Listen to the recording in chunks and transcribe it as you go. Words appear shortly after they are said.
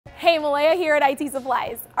Hey, Malaya here at IT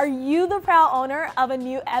Supplies. Are you the proud owner of a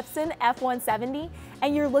new Epson F170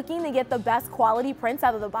 and you're looking to get the best quality prints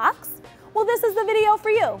out of the box? Well, this is the video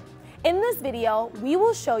for you. In this video, we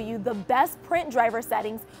will show you the best print driver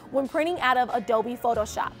settings when printing out of Adobe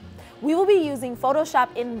Photoshop. We will be using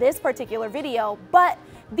Photoshop in this particular video, but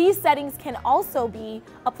these settings can also be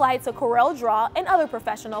applied to CORELDraw and other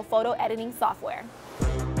professional photo editing software.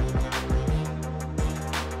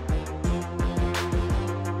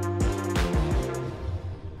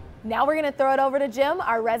 Now we're going to throw it over to Jim,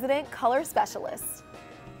 our resident color specialist.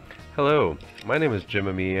 Hello, my name is Jim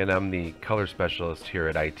Amie and I'm the color specialist here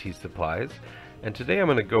at IT Supplies. And today I'm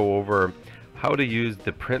going to go over how to use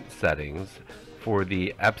the print settings for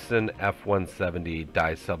the Epson F170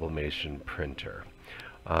 dye sublimation printer.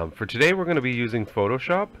 For today we're going to be using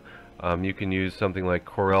Photoshop. You can use something like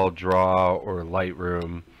CORELDraw or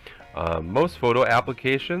Lightroom. Most photo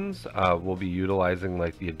applications will be utilizing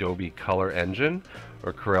like the Adobe color engine,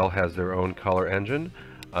 or Corel has their own color engine,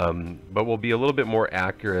 but will be a little bit more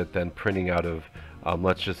accurate than printing out of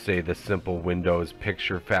let's just say the simple Windows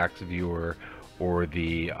picture fax viewer or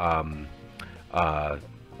the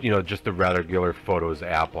just the regular Photos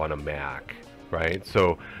app on a Mac, right?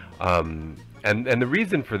 So and the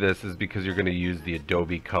reason for this is because you're going to use the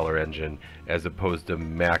Adobe color engine as opposed to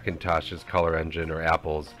Macintosh's color engine or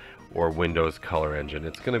Apple's or Windows color engine.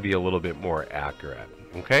 It's going to be a little bit more accurate.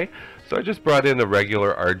 Okay, so I just brought in a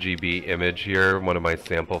regular RGB image here, one of my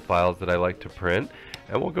sample files that I like to print,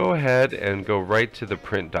 and we'll go ahead and go right to the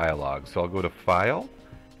print dialog. So I'll go to File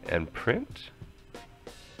and Print.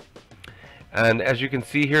 And as you can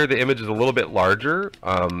see here, the image is a little bit larger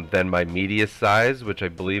than my media size, which I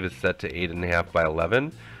believe is set to 8.5 by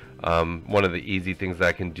 11. One of the easy things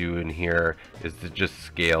I can do in here is to just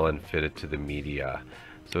scale and fit it to the media.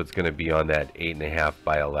 So it's going to be on that 8.5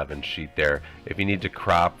 by 11 sheet there. If you need to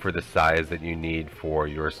crop for the size that you need for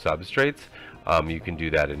your substrates, you can do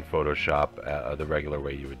that in Photoshop the regular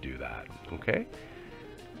way you would do that. Okay.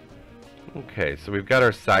 Okay, so we've got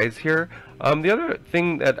our size here. The other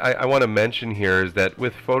thing that I want to mention here is that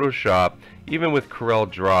with Photoshop, even with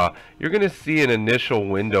CORELDraw, you're going to see an initial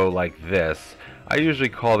window like this. I usually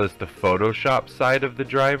call this the Photoshop side of the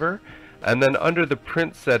driver. And then under the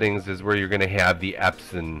print settings is where you're going to have the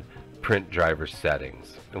Epson Print Driver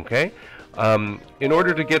settings. Okay. In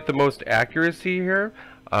order to get the most accuracy here,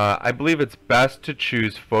 I believe it's best to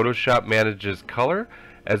choose Photoshop Manages Color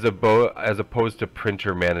as opposed to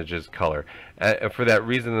Printer Manages Color. For that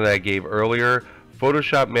reason that I gave earlier,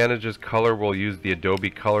 Photoshop Manages Color will use the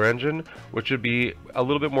Adobe color engine, which would be a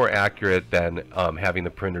little bit more accurate than having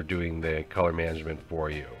the printer doing the color management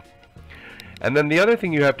for you. And then the other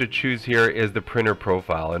thing you have to choose here is the printer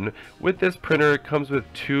profile. And with this printer, it comes with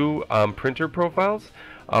two printer profiles.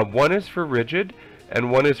 One is for rigid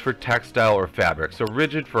and one is for textile or fabric. So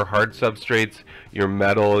rigid for hard substrates, your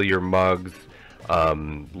metal, your mugs,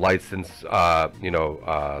 license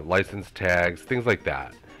tags, things like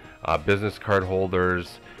that. Business card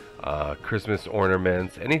holders, Christmas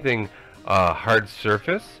ornaments, anything hard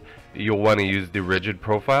surface, you'll want to use the rigid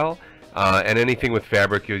profile. And anything with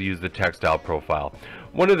fabric, you'll use the textile profile.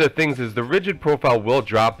 One of the things is the rigid profile will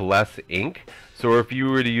drop less ink. So if you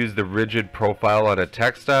were to use the rigid profile on a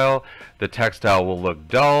textile, the textile will look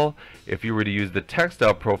dull. If you were to use the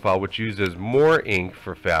textile profile, which uses more ink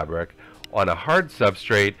for fabric, on a hard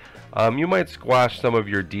substrate, you might squash some of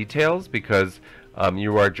your details because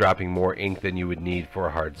you are dropping more ink than you would need for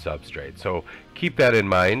a hard substrate. So keep that in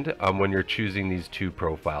mind when you're choosing these two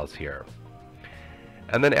profiles here.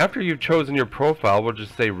 And then after you've chosen your profile, we'll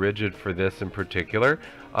just say rigid for this in particular,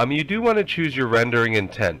 you do want to choose your rendering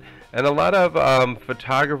intent. And a lot of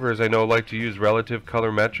photographers I know like to use relative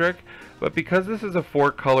colorimetric, but because this is a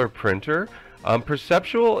 4-color printer,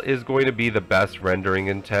 perceptual is going to be the best rendering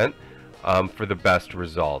intent for the best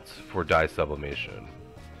results for dye sublimation.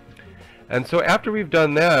 And so after we've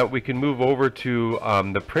done that, we can move over to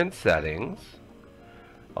the print settings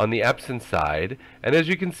on the Epson side, and as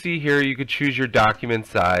you can see here, you could choose your document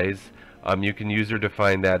size. You can user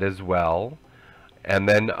define that as well, and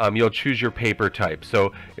then you'll choose your paper type.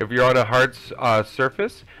 So if you're on a hard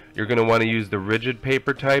surface, you're going to want to use the rigid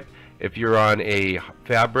paper type. If you're on a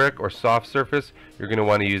fabric or soft surface, you're going to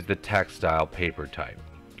want to use the textile paper type.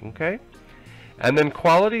 Okay, and then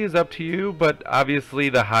quality is up to you, but obviously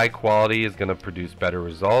the high quality is going to produce better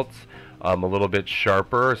results, a little bit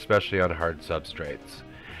sharper, especially on hard substrates.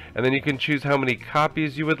 And then you can choose how many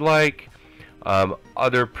copies you would like.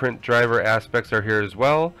 Other print driver aspects are here as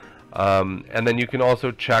well. And then you can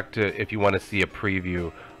also check if you want to see a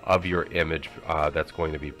preview of your image that's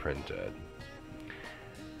going to be printed.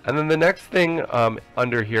 And then the next thing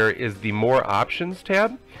under here is the More Options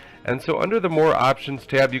tab. And so under the More Options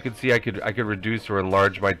tab, you can see I could reduce or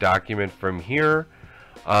enlarge my document from here.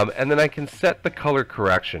 And then I can set the color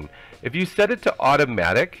correction. If you set it to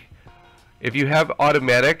automatic, if you have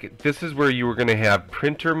automatic, this is where you were going to have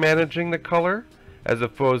printer managing the color as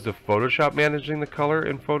opposed to Photoshop managing the color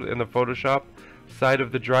in the Photoshop side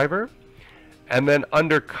of the driver. And then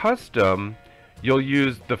under custom, you'll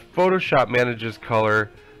use the Photoshop manages color,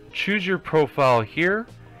 choose your profile here,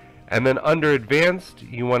 and then under advanced,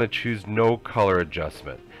 you want to choose no color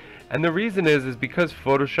adjustment. And the reason is because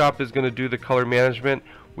Photoshop is going to do the color management,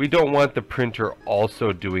 we don't want the printer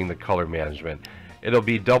also doing the color management. It'll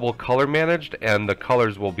be double color managed, and the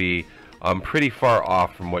colors will be pretty far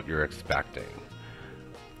off from what you're expecting.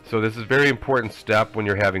 So this is a very important step when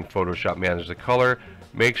you're having Photoshop manage the color.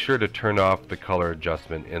 Make sure to turn off the color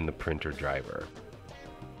adjustment in the printer driver.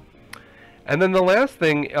 And then the last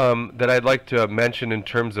thing that I'd like to mention in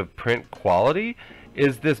terms of print quality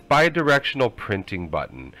is this bidirectional printing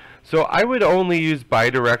button. So I would only use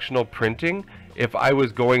bidirectional printing if I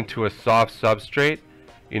was going to a soft substrate,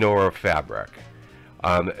 or a fabric.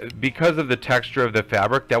 Because of the texture of the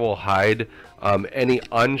fabric, that will hide any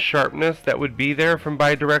unsharpness that would be there from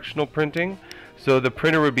bidirectional printing. So the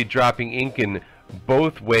printer would be dropping ink in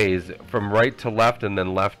both ways, from right to left and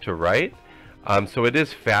then left to right. So it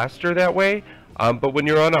is faster that way, but when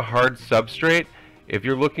you're on a hard substrate, if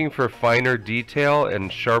you're looking for finer detail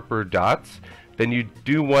and sharper dots, then you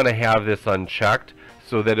do want to have this unchecked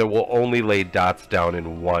so that it will only lay dots down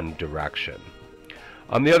in one direction.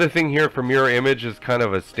 The other thing here for mirror image is kind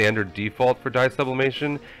of a standard default for dye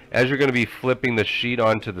sublimation. As you're going to be flipping the sheet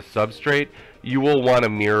onto the substrate, you will want to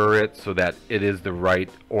mirror it so that it is the right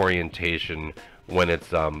orientation when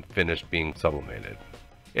it's finished being sublimated.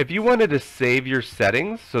 If you wanted to save your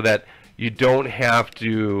settings so that you don't have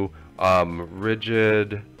to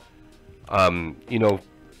rigid,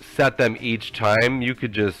 set them each time, you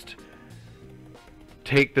could just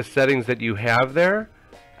take the settings that you have there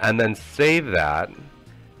and then save that,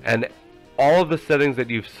 and all of the settings that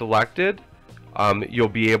you've selected you'll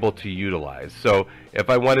be able to utilize. So if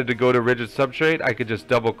I wanted to go to rigid substrate, I could just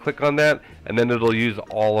double click on that and then it'll use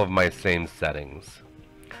all of my same settings.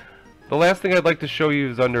 The last thing I'd like to show you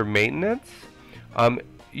is under maintenance.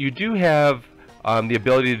 You do have the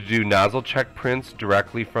ability to do nozzle check prints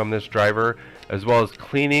directly from this driver, as well as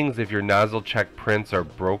cleanings if your nozzle check prints are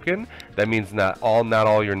broken. That means not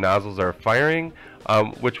all your nozzles are firing,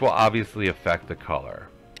 which will obviously affect the color.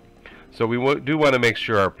 So we do want to make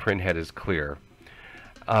sure our print head is clear.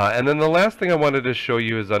 And then the last thing I wanted to show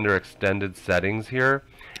you is under extended settings here.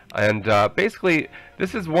 And basically,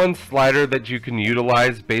 this is one slider that you can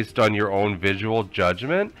utilize based on your own visual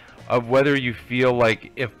judgment of whether you feel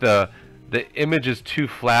like if the image is too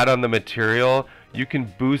flat on the material, you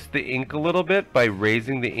can boost the ink a little bit by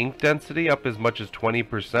raising the ink density up as much as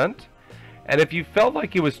 20%. And if you felt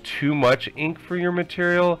like it was too much ink for your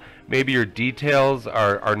material, maybe your details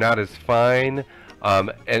are not as fine,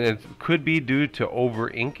 and it could be due to over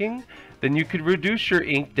inking, then you could reduce your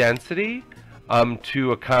ink density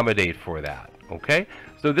to accommodate for that. Okay,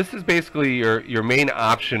 so this is basically your main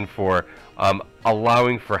option for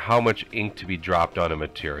allowing for how much ink to be dropped on a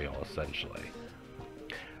material, essentially.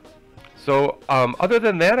 So other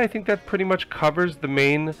than that, I think that pretty much covers the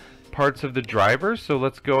main parts of the driver. So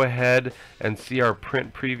let's go ahead and see our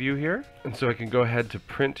print preview here. And so I can go ahead to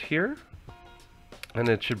print here, and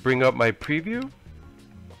it should bring up my preview.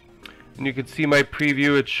 And you can see my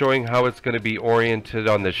preview. It's showing how it's going to be oriented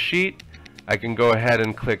on the sheet. I can go ahead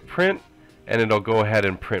and click print, and it'll go ahead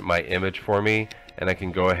and print my image for me, and I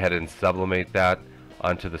can go ahead and sublimate that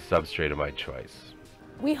onto the substrate of my choice.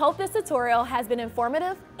 We hope this tutorial has been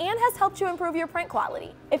informative and has helped you improve your print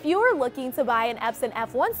quality. If you are looking to buy an Epson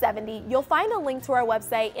F170, you'll find a link to our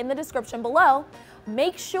website in the description below.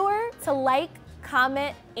 Make sure to like,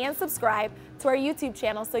 comment, and subscribe to our YouTube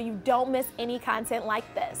channel so you don't miss any content like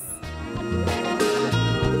this.